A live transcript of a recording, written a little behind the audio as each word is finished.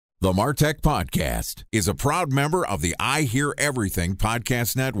The MarTech Podcast is a proud member of the I Hear Everything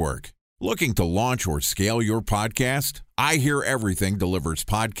Podcast Network. Looking to launch or scale your podcast? I Hear Everything delivers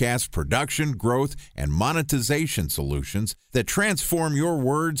podcast production, growth, and monetization solutions that transform your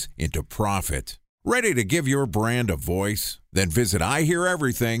words into profit. Ready to give your brand a voice? Then visit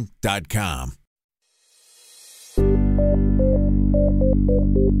iheareverything.com.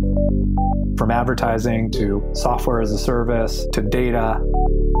 From advertising to software as a service to data.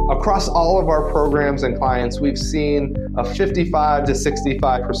 Across all of our programs and clients, we've seen a 55 to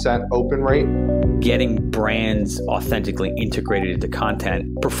 65% open rate. Getting brands authentically integrated into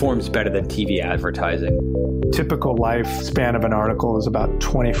content performs better than TV advertising. Typical lifespan of an article is about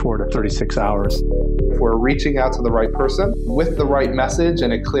 24 to 36 hours. If we're reaching out to the right person with the right message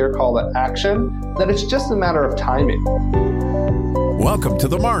and a clear call to action, then it's just a matter of timing. Welcome to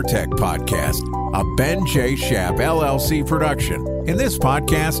the MarTech Podcast, a Ben J. Schaap LLC production. In this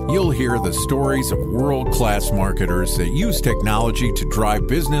podcast, you'll hear the stories of world-class marketers that use technology to drive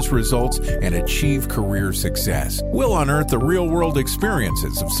business results and achieve career success. We'll unearth the real-world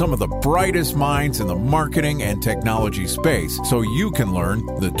experiences of some of the brightest minds in the marketing and technology space so you can learn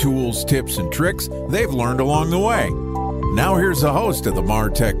the tools, tips, and tricks they've learned along the way. Now here's the host of the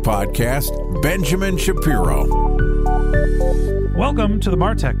MarTech Podcast, Benjamin Shapiro. Welcome to the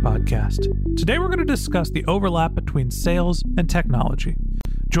MarTech Podcast. Today we're going to discuss the overlap between sales and technology.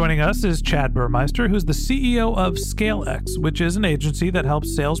 Joining us is Chad Burmeister, who's the CEO of ScaleX, which is an agency that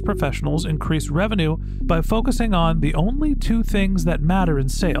helps sales professionals increase revenue by focusing on the only two things that matter in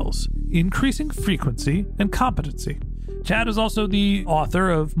sales: increasing frequency and competency. Chad is also the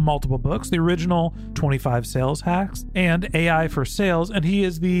author of multiple books, the original 25 Sales Hacks and AI for Sales, and he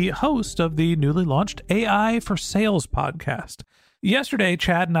is the host of the newly launched AI for Sales podcast. Yesterday,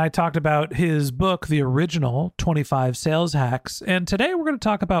 Chad and I talked about his book, the original 25 Sales Hacks, and today we're going to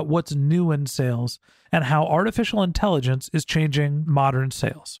talk about what's new in sales and how artificial intelligence is changing modern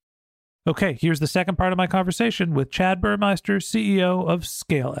sales. Okay, here's the second part of my conversation with Chad Burmeister, CEO of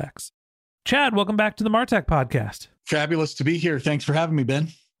ScaleX. Chad, welcome back to the MarTech Podcast. Fabulous to be here. Thanks for having me, Ben.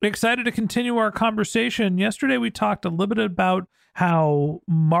 Excited to continue our conversation. Yesterday, we talked a little bit about how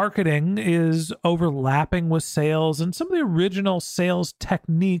marketing is overlapping with sales and some of the original sales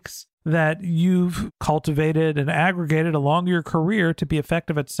techniques that you've cultivated and aggregated along your career to be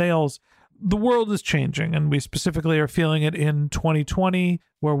effective at sales. The world is changing, and we specifically are feeling it in 2020,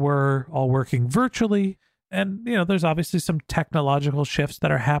 where we're all working virtually. And, there's obviously some technological shifts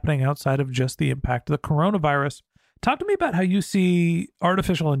that are happening outside of just the impact of the coronavirus. Talk to me about how you see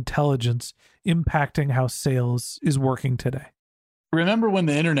artificial intelligence impacting how sales is working today. Remember when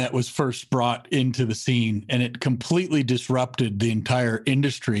the internet was first brought into the scene and it completely disrupted the entire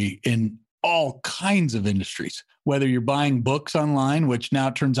industry in all kinds of industries, whether you're buying books online, which now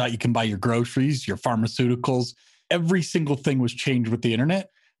it turns out you can buy your groceries, your pharmaceuticals, every single thing was changed with the internet.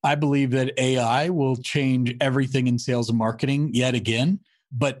 I believe that AI will change everything in sales and marketing yet again,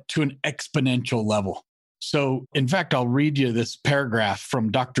 but to an exponential level. So, in fact, I'll read you this paragraph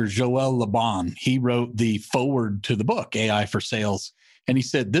from Dr. Joel Laban. He wrote the foreword to the book, AI for Sales. And he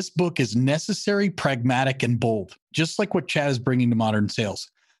said, this book is necessary, pragmatic, and bold, just like what Chad is bringing to modern sales.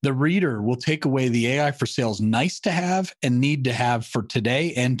 The reader will take away the AI for Sales nice to have and need to have for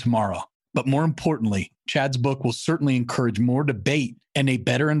today and tomorrow. But more importantly, Chad's book will certainly encourage more debate and a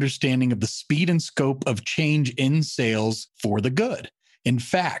better understanding of the speed and scope of change in sales for the good. In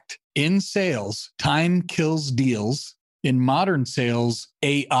fact, in sales, time kills deals. In modern sales,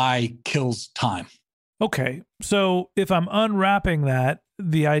 AI kills time. Okay, so if I'm unwrapping that,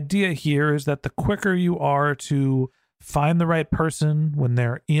 the idea here is that the quicker you are to find the right person when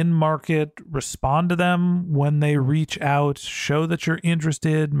they're in market, respond to them when they reach out, show that you're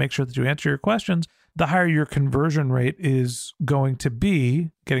interested, make sure that you answer your questions, the higher your conversion rate is going to be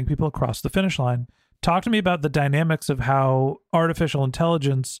getting people across the finish line. Talk to me about the dynamics of how artificial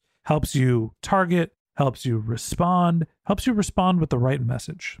intelligence helps you target, helps you respond with the right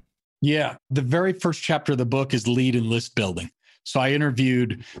message. Yeah. The very first chapter of the book is lead and list building. So I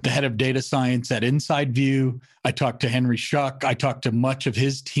interviewed the head of data science at Inside View. I talked to Henry Schuck. I talked to much of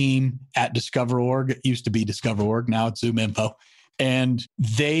his team at Discover.org. It used to be Discover.org. Now it's ZoomInfo. And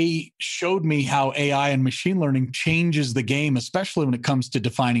they showed me how AI and machine learning changes the game, especially when it comes to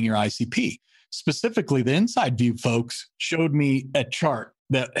defining your ICP. Specifically, the Inside View folks showed me a chart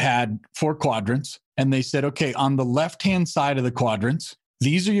that had 4 quadrants. And they said, okay, on the left-hand side of the quadrants,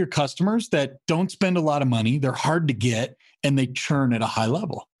 these are your customers that don't spend a lot of money. They're hard to get, and they churn at a high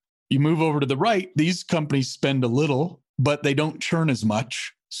level. You move over to the right, these companies spend a little, but they don't churn as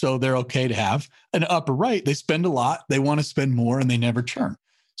much. So they're okay to have. And upper right, they spend a lot. They want to spend more, and they never churn.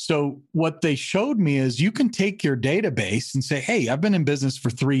 So what they showed me is you can take your database and say, hey, I've been in business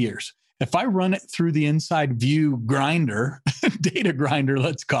for 3 years. If I run it through the inside view grinder, data grinder,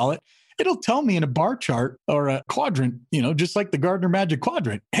 let's call it, it'll tell me in a bar chart or a quadrant, just like the Gartner Magic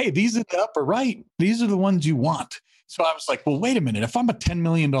Quadrant, hey, these are the upper right. These are the ones you want. So I was like, well, wait a minute. If I'm a $10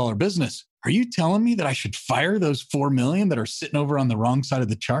 million business, are you telling me that I should fire those 4 million that are sitting over on the wrong side of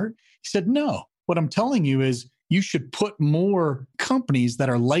the chart? He said, no. What I'm telling you is you should put more companies that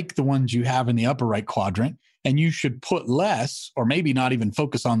are like the ones you have in the upper right quadrant, and you should put less, or maybe not even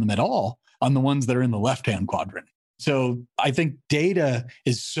focus on them at all, on the ones that are in the left-hand quadrant. So I think data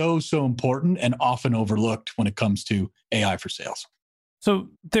is so important and often overlooked when it comes to AI for sales. So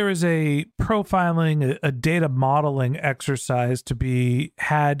there is a profiling, a data modeling exercise to be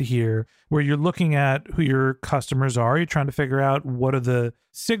had here where you're looking at who your customers are. You're trying to figure out what are the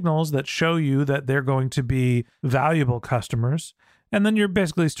signals that show you that they're going to be valuable customers. And then you're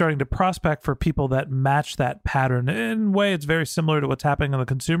basically starting to prospect for people that match that pattern. In a way, it's very similar to what's happening on the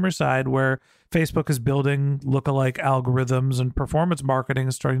consumer side, where Facebook is building lookalike algorithms and performance marketing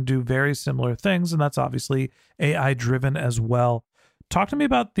is starting to do very similar things. And that's obviously AI-driven as well. Talk to me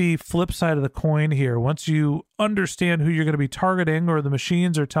about the flip side of the coin here. Once you understand who you're going to be targeting, or the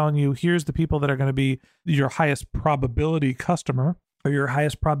machines are telling you, here's the people that are going to be your highest probability customer or your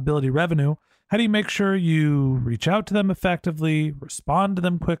highest probability revenue, how do you make sure you reach out to them effectively, respond to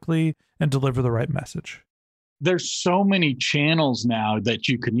them quickly, and deliver the right message? There's so many channels now that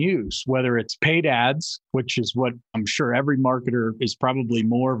you can use, whether it's paid ads, which is what I'm sure every marketer is probably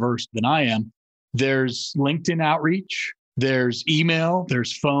more versed than I am. There's LinkedIn outreach. There's email,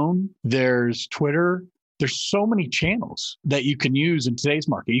 there's phone, there's Twitter. There's so many channels that you can use in today's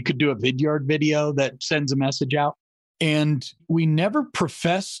market. You could do a Vidyard video that sends a message out. And we never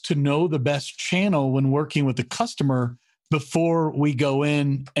profess to know the best channel when working with a customer before we go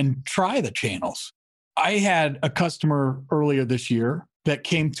in and try the channels. I had a customer earlier this year that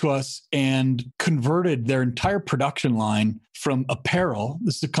came to us and converted their entire production line from apparel.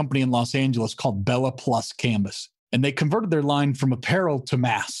 This is a company in Los Angeles called Bella Plus Canvas. And they converted their line from apparel to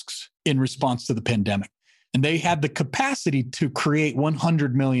masks in response to the pandemic. And they had the capacity to create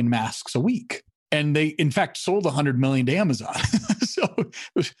 100 million masks a week. And they, in fact, sold 100 million to Amazon. So it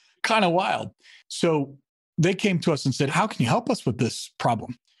was kind of wild. So they came to us and said, how can you help us with this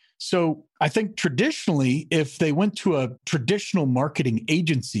problem? So I think traditionally, if they went to a traditional marketing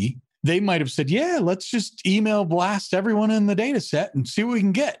agency, they might have said, yeah, let's just email blast everyone in the data set and see what we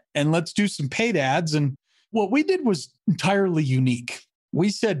can get. And let's do some paid ads. And what we did was entirely unique. We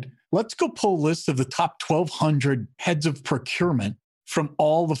said, let's go pull a list of the top 1,200 heads of procurement from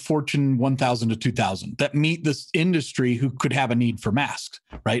all the Fortune 1,000 to 2,000 that meet this industry who could have a need for masks,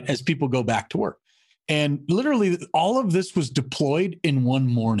 right? As people go back to work. And literally all of this was deployed in one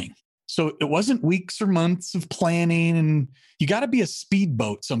morning. So it wasn't weeks or months of planning. And you got to be a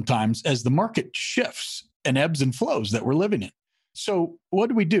speedboat sometimes as the market shifts and ebbs and flows that we're living in. So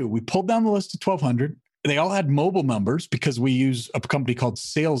what do? We pulled down the list of 1,200. They all had mobile numbers because we use a company called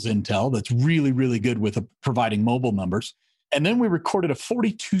Sales Intel that's really, really good with providing mobile numbers. And then we recorded a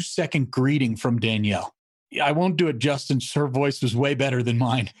 42-second greeting from Danielle. I won't do it justice. Her voice was way better than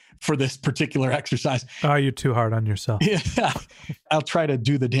mine for this particular exercise. Oh, you're too hard on yourself. Yeah, I'll try to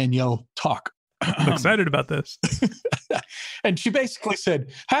do the Danielle talk. I'm excited about this. And she basically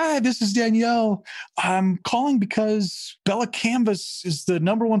said, hi, this is Danielle. I'm calling because Bella Canvas is the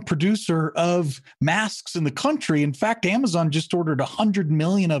 #1 producer of masks in the country. In fact, Amazon just ordered 100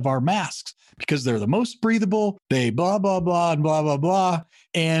 million of our masks because they're the most breathable. They blah, blah, blah, and blah, blah, blah.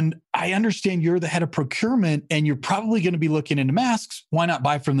 And I understand you're the head of procurement and you're probably going to be looking into masks. Why not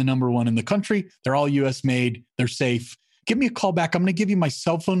buy from the #1 in the country? They're all US made. They're safe. Give me a call back. I'm going to give you my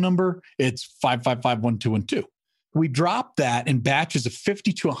cell phone number. It's 555-1212. We dropped that in batches of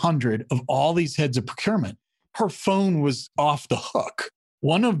 50 to 100 of all these heads of procurement. Her phone was off the hook.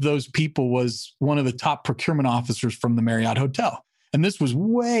 One of those people was one of the top procurement officers from the Marriott Hotel. And this was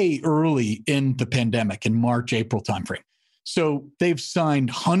way early in the pandemic, in March, April timeframe. So they've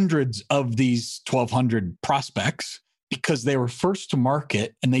signed hundreds of these 1,200 prospects because they were first to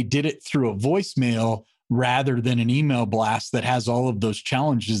market and they did it through a voicemail rather than an email blast that has all of those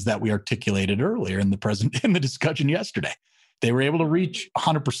challenges that we articulated earlier in the discussion yesterday. They were able to reach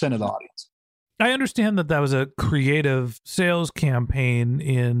 100% of the audience. I understand that was a creative sales campaign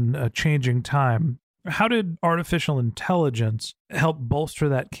in a changing time. How did artificial intelligence help bolster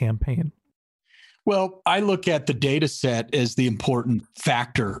that campaign? Well, I look at the data set as the important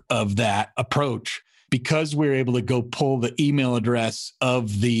factor of that approach because we're able to go pull the email address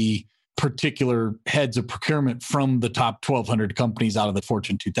of the particular heads of procurement from the top 1,200 companies out of the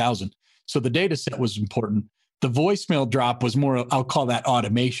Fortune 2000. So the data set was important. The voicemail drop was more, I'll call that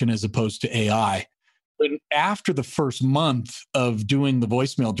automation as opposed to AI. But after the first month of doing the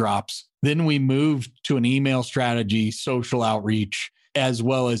voicemail drops, then we moved to an email strategy, social outreach, as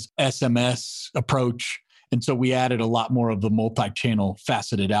well as SMS approach. And so we added a lot more of the multi-channel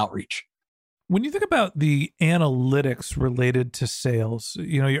faceted outreach. When you think about the analytics related to sales,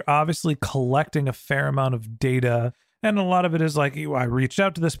 you're obviously collecting a fair amount of data. And a lot of it is like, I reached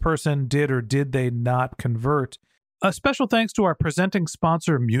out to this person, did or did they not convert? A special thanks to our presenting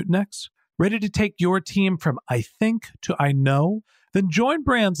sponsor, Mutinex. Ready to take your team from I think to I know? Then join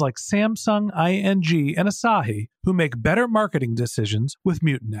brands like Samsung, ING, and Asahi who make better marketing decisions with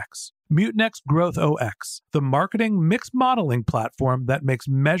Mutinex. Mutinex Growth OX, the marketing mix modeling platform that makes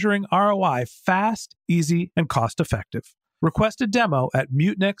measuring ROI fast, easy, and cost-effective. Request a demo at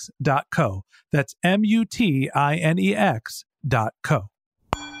mutinex.co. That's mutinex.co.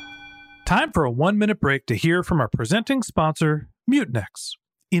 Time for a 1-minute break to hear from our presenting sponsor, Mutinex.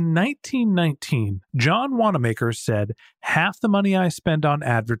 In 1919, John Wanamaker said, "Half the money I spend on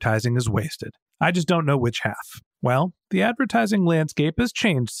advertising is wasted. I just don't know which half." Well, the advertising landscape has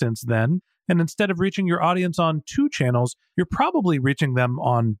changed since then, and instead of reaching your audience on 2 channels, you're probably reaching them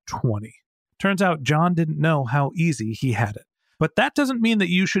on 20. Turns out John didn't know how easy he had it. But that doesn't mean that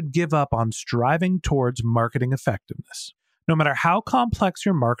you should give up on striving towards marketing effectiveness. No matter how complex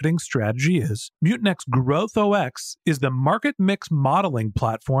your marketing strategy is, Mutinex Growth OX is the market mix modeling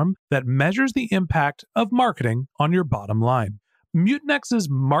platform that measures the impact of marketing on your bottom line. Mutinex's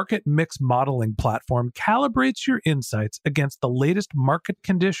market mix modeling platform calibrates your insights against the latest market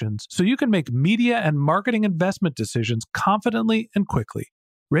conditions so you can make media and marketing investment decisions confidently and quickly.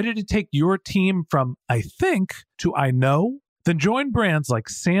 Ready to take your team from I think to I know? Then join brands like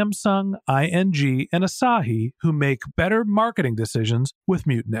Samsung, ING, and Asahi who make better marketing decisions with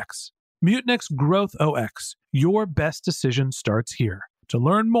Mutinex. Mutinex Growth OX. Your best decision starts here. To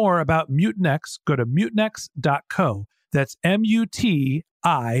learn more about Mutinex, go to mutinex.co. That's mutinex.co.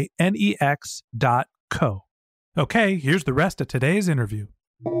 Okay, here's the rest of today's interview.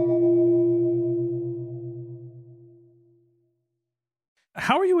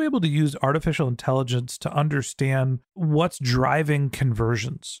 How are you able to use artificial intelligence to understand what's driving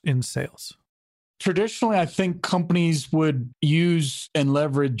conversions in sales? Traditionally, I think companies would use and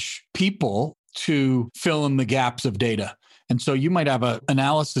leverage people to fill in the gaps of data. And so you might have an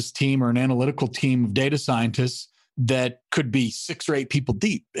analysis team or an analytical team of data scientists that could be 6 or 8 people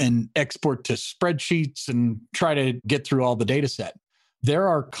deep and export to spreadsheets and try to get through all the data set. There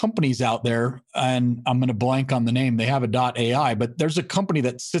are companies out there, and I'm going to blank on the name. They have a .ai, but there's a company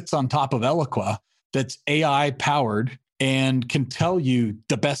that sits on top of Eloqua that's AI powered and can tell you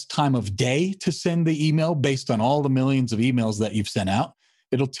the best time of day to send the email based on all the millions of emails that you've sent out.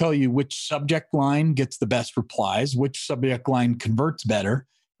 It'll tell you which subject line gets the best replies, which subject line converts better,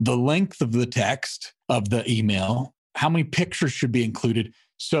 the length of the text of the email, how many pictures should be included.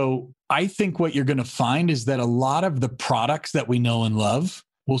 So I think what you're going to find is that a lot of the products that we know and love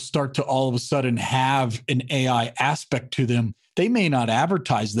will start to all of a sudden have an AI aspect to them. They may not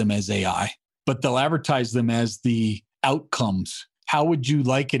advertise them as AI, but they'll advertise them as the outcomes. How would you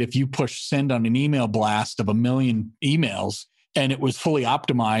like it if you push send on an email blast of 1 million emails and it was fully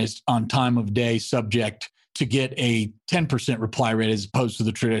optimized on time of day subject to get a 10% reply rate as opposed to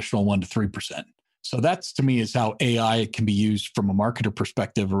the traditional 1 to 3%? So that's, to me, is how AI can be used from a marketer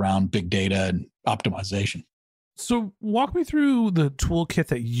perspective around big data and optimization. So walk me through the toolkit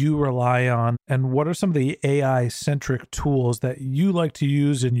that you rely on, and what are some of the AI-centric tools that you like to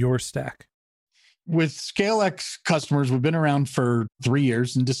use in your stack? With ScaleX customers, we've been around for 3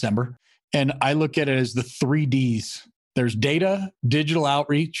 years in December, and I look at it as the 3 Ds. There's data, digital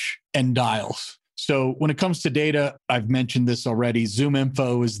outreach, and dials. So when it comes to data, I've mentioned this already.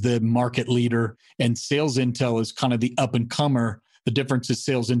 ZoomInfo is the market leader and Sales Intel is kind of the up and comer. The difference is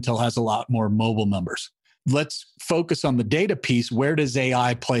Sales Intel has a lot more mobile numbers. Let's focus on the data piece. Where does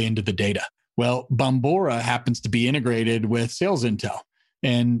AI play into the data? Well, Bombora happens to be integrated with Sales Intel,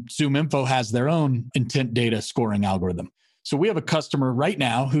 and ZoomInfo has their own intent data scoring algorithm. So we have a customer right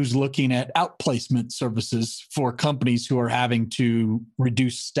now who's looking at outplacement services for companies who are having to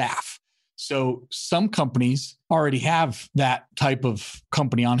reduce staff. So some companies already have that type of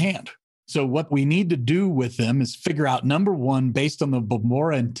company on hand. So what we need to do with them is figure out, number one, based on the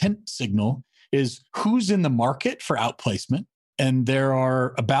Bombora intent signal, is who's in the market for outplacement. And there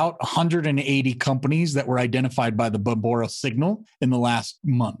are about 180 companies that were identified by the Bombora signal in the last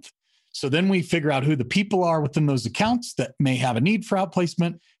month. So then we figure out who the people are within those accounts that may have a need for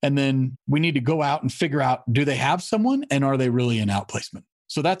outplacement. And then we need to go out and figure out, do they have someone and are they really in outplacement?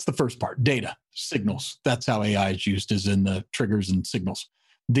 So that's the first part, data, signals. That's how AI is used, is in the triggers and signals.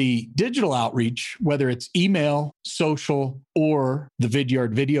 The digital outreach, whether it's email, social, or the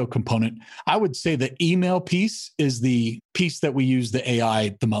Vidyard video component, I would say the email piece is the piece that we use the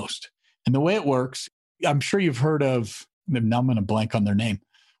AI the most. And the way it works, I'm sure you've heard of, now I'm going to blank on their name.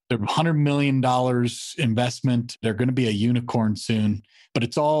 They're $100 million investment. They're going to be a unicorn soon, but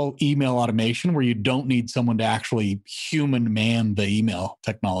it's all email automation where you don't need someone to actually human man the email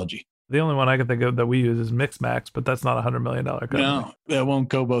technology. The only one I can think of that we use is Mixmax, but that's not a $100 million company. No, that won't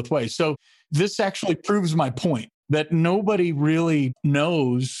go both ways. So this actually proves my point that nobody really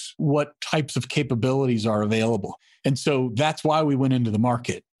knows what types of capabilities are available. And so that's why we went into the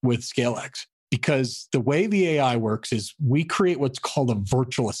market with ScaleX, because the way the AI works is we create what's called a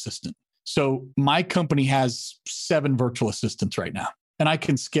virtual assistant. So my company has 7 virtual assistants right now, and I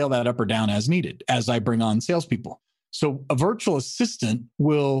can scale that up or down as needed as I bring on salespeople. So a virtual assistant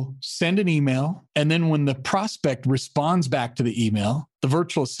will send an email, and then when the prospect responds back to the email, the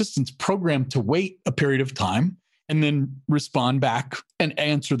virtual assistant's programmed to wait a period of time and then respond back and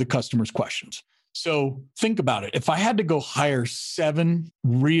answer the customer's questions. So think about it. If I had to go hire 7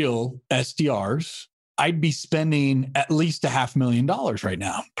 real SDRs, I'd be spending at least $500,000 right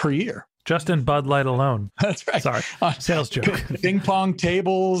now per year. Just in Bud Light alone. That's right. Sorry. Sales joke. Ping pong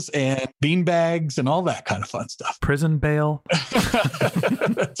tables and bean bags and all that kind of fun stuff. Prison bail.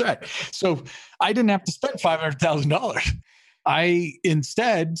 That's right. So I didn't have to spend $500,000. I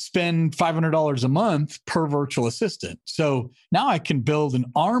instead spend $500 a month per virtual assistant. So now I can build an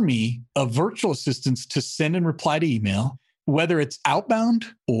army of virtual assistants to send and reply to email, whether it's outbound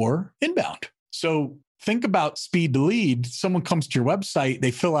or inbound. So think about speed to lead. Someone comes to your website, they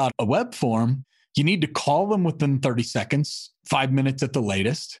fill out a web form. You need to call them within 30 seconds, 5 minutes at the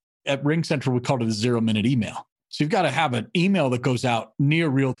latest. At RingCentral, we call it a 0-minute email. So you've got to have an email that goes out near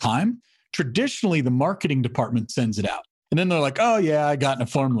real time. Traditionally, the marketing department sends it out. And then they're like, oh yeah, I got in a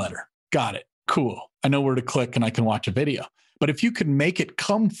form letter. Got it. Cool. I know where to click and I can watch a video. But if you can make it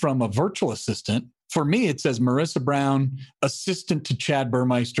come from a virtual assistant, for me, it says Marissa Brown, assistant to Chad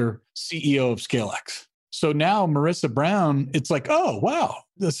Burmeister, CEO of ScaleX. So now Marissa Brown, it's like, oh, wow,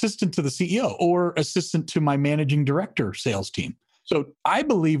 the assistant to the CEO or assistant to my managing director sales team. So I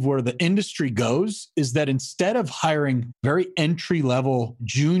believe where the industry goes is that instead of hiring very entry-level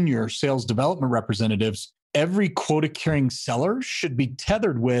junior sales development representatives, every quota-carrying seller should be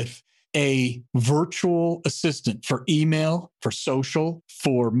tethered with a virtual assistant for email, for social,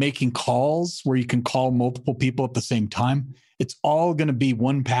 for making calls where you can call multiple people at the same time. It's all going to be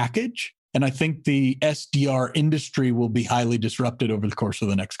one package. And I think the SDR industry will be highly disrupted over the course of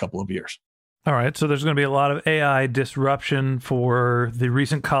the next couple of years. All right. So there's going to be a lot of AI disruption for the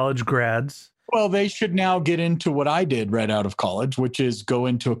recent college grads. Well, they should now get into what I did right out of college, which is go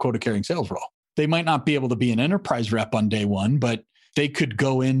into a quota-carrying sales role. They might not be able to be an enterprise rep on day one, but they could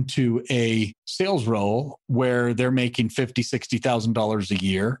go into a sales role where they're making $50,000, $60,000 a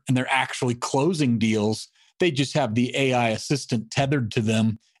year, and they're actually closing deals. They just have the AI assistant tethered to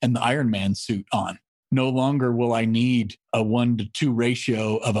them and the Iron Man suit on. No longer will I need a 1-to-2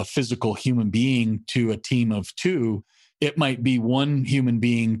 ratio of a physical human being to a team of 2. It might be 1 human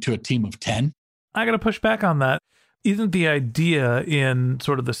being to a team of 10. I got to push back on that. Isn't the idea in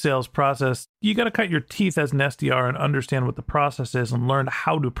sort of the sales process, you got to cut your teeth as an SDR and understand what the process is and learn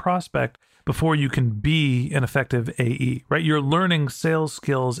how to prospect before you can be an effective AE, right? You're learning sales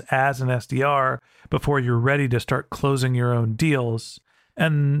skills as an SDR before you're ready to start closing your own deals.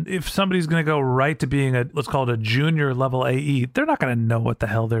 And if somebody's going to go right to being let's call it a junior level AE, they're not going to know what the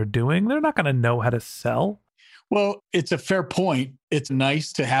hell they're doing. They're not going to know how to sell. Well, it's a fair point. It's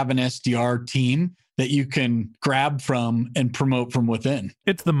nice to have an SDR team that you can grab from and promote from within.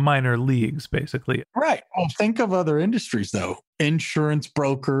 It's the minor leagues, basically. Right. Well, think of other industries, though. Insurance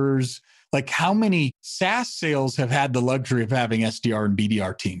brokers. Like how many SaaS sales have had the luxury of having SDR and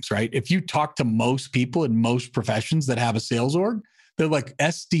BDR teams, right? If you talk to most people in most professions that have a sales org, they're like,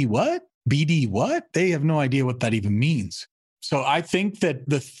 SD what? BD what? They have no idea what that even means. So I think that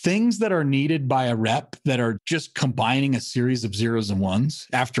the things that are needed by a rep that are just combining a series of zeros and ones,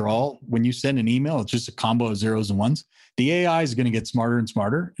 after all, when you send an email, it's just a combo of zeros and ones. The AI is going to get smarter and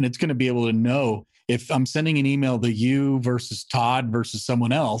smarter, and it's going to be able to know if I'm sending an email to you versus Todd versus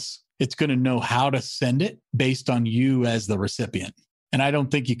someone else, it's going to know how to send it based on you as the recipient. And I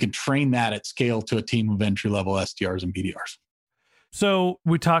don't think you can train that at scale to a team of entry-level SDRs and BDRs. So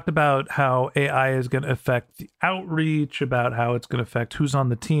we talked about how AI is going to affect the outreach, about how it's going to affect who's on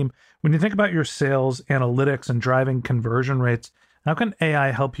the team. When you think about your sales analytics and driving conversion rates, how can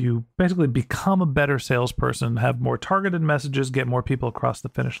AI help you basically become a better salesperson, have more targeted messages, get more people across the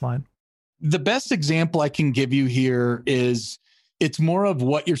finish line? The best example I can give you here is it's more of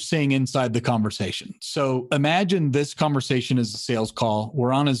what you're saying inside the conversation. So imagine this conversation is a sales call.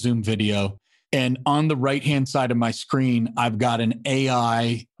 We're on a Zoom video. And on the right-hand side of my screen, I've got an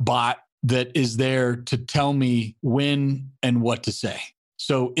AI bot that is there to tell me when and what to say.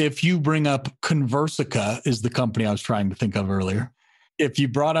 So if you bring up Conversica is the company I was trying to think of earlier. If you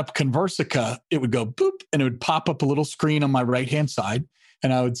brought up Conversica, it would go boop, and it would pop up a little screen on my right-hand side.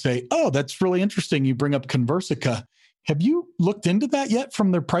 And I would say, oh, that's really interesting. You bring up Conversica. Have you looked into that yet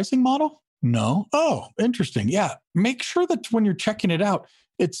from their pricing model? No. Oh, interesting. Yeah. Make sure that when you're checking it out,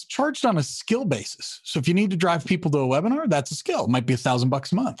 it's charged on a skill basis. So if you need to drive people to a webinar, that's a skill. It might be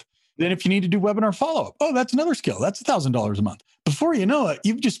 $1,000 a month. Then if you need to do webinar follow-up, oh, that's another skill. That's $1,000 a month. Before you know it,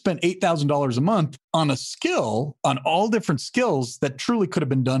 you've just spent $8,000 a month on a skill, on all different skills that truly could have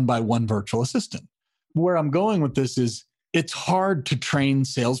been done by one virtual assistant. Where I'm going with this is it's hard to train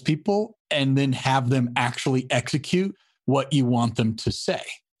salespeople and then have them actually execute what you want them to say.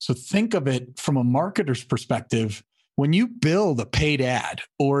 So think of it from a marketer's perspective. When you build a paid ad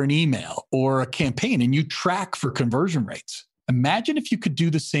or an email or a campaign and you track for conversion rates, imagine if you could do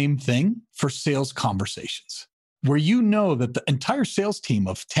the same thing for sales conversations, where you know that the entire sales team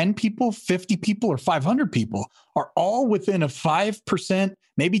of 10 people, 50 people, or 500 people are all within a 5%,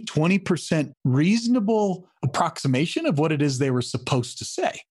 maybe 20% reasonable approximation of what it is they were supposed to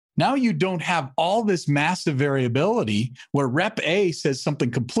say. Now you don't have all this massive variability where rep A says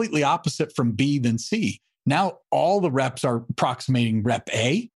something completely opposite from B than C. Now all the reps are approximating rep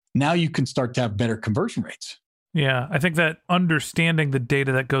A. Now you can start to have better conversion rates. Yeah, I think that understanding the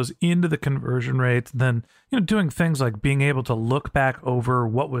data that goes into the conversion rates, then doing things like being able to look back over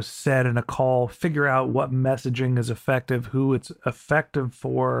what was said in a call, figure out what messaging is effective, who it's effective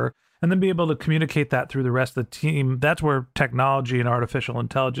for, and then be able to communicate that through the rest of the team. That's where technology and artificial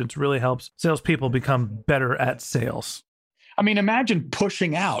intelligence really helps salespeople become better at sales. I mean, imagine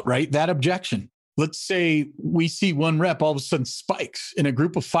pushing out, right, that objection. Let's say we see one rep all of a sudden spikes in a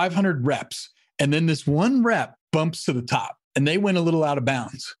group of 500 reps. And then this one rep bumps to the top and they went a little out of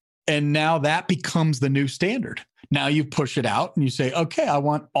bounds. And now that becomes the new standard. Now you push it out and you say, okay, I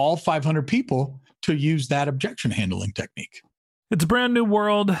want all 500 people to use that objection handling technique. It's a brand new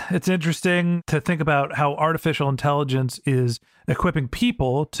world. It's interesting to think about how artificial intelligence is equipping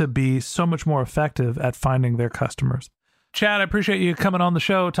people to be so much more effective at finding their customers. Chad, I appreciate you coming on the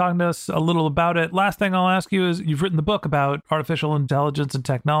show, talking to us a little about it. Last thing I'll ask you is, you've written the book about artificial intelligence and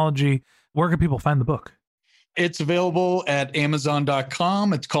technology. Where can people find the book? It's available at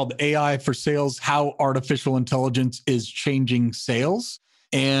Amazon.com. It's called AI for Sales, How Artificial Intelligence is Changing Sales.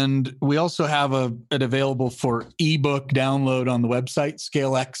 And we also have it available for ebook download on the website,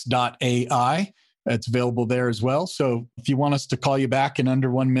 ScaleX.ai. It's available there as well. So if you want us to call you back in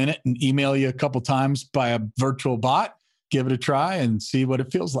under 1 minute and email you a couple times by a virtual bot, give it a try and see what it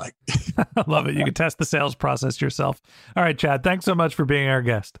feels like. I love it. You can test the sales process yourself. All right, Chad, thanks so much for being our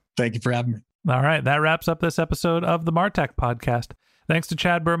guest. Thank you for having me. All right, that wraps up this episode of the MarTech Podcast. Thanks to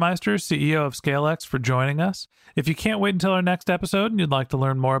Chad Burmeister, CEO of ScaleX, for joining us. If you can't wait until our next episode and you'd like to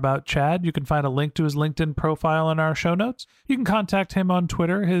learn more about Chad, you can find a link to his LinkedIn profile in our show notes. You can contact him on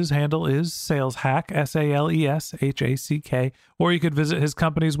Twitter. His handle is SalesHack, SalesHack, or you could visit his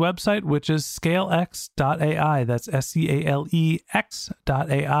company's website, which is ScaleX.ai. That's ScaleX.ai,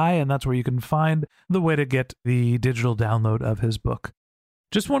 and that's where you can find the way to get the digital download of his book.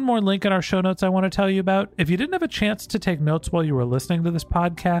 Just one more link in our show notes I want to tell you about. If you didn't have a chance to take notes while you were listening to this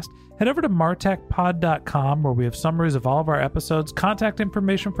podcast, head over to martechpod.com, where we have summaries of all of our episodes, contact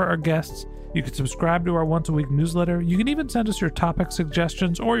information for our guests. You can subscribe to our once-a-week newsletter. You can even send us your topic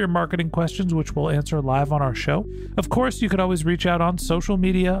suggestions or your marketing questions, which we'll answer live on our show. Of course, you could always reach out on social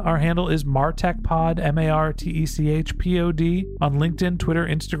media. Our handle is MarTechPod, MarTechPod, on LinkedIn, Twitter,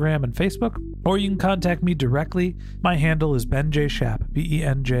 Instagram, and Facebook. Or you can contact me directly. My handle is Ben J. Shap,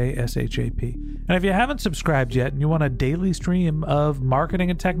 BenJShap. And if you haven't subscribed yet and you want a daily stream of marketing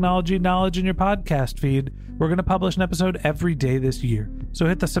and technology knowledge in your podcast feed, we're going to publish an episode every day this year. So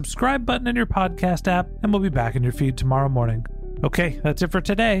hit the subscribe button in your podcast app, and we'll be back in your feed tomorrow morning. Okay, that's it for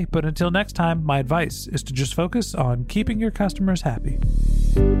today, but until next time, my advice is to just focus on keeping your customers happy.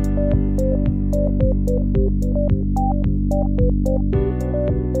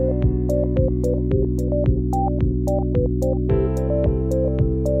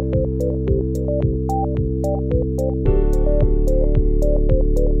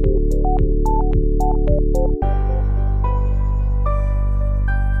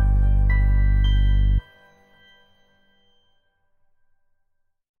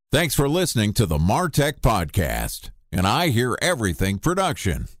 Thanks for listening to the MarTech Podcast, an I Hear Everything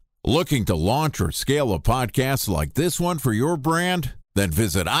production. Looking to launch or scale a podcast like this one for your brand? Then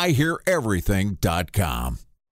visit iheareverything.com.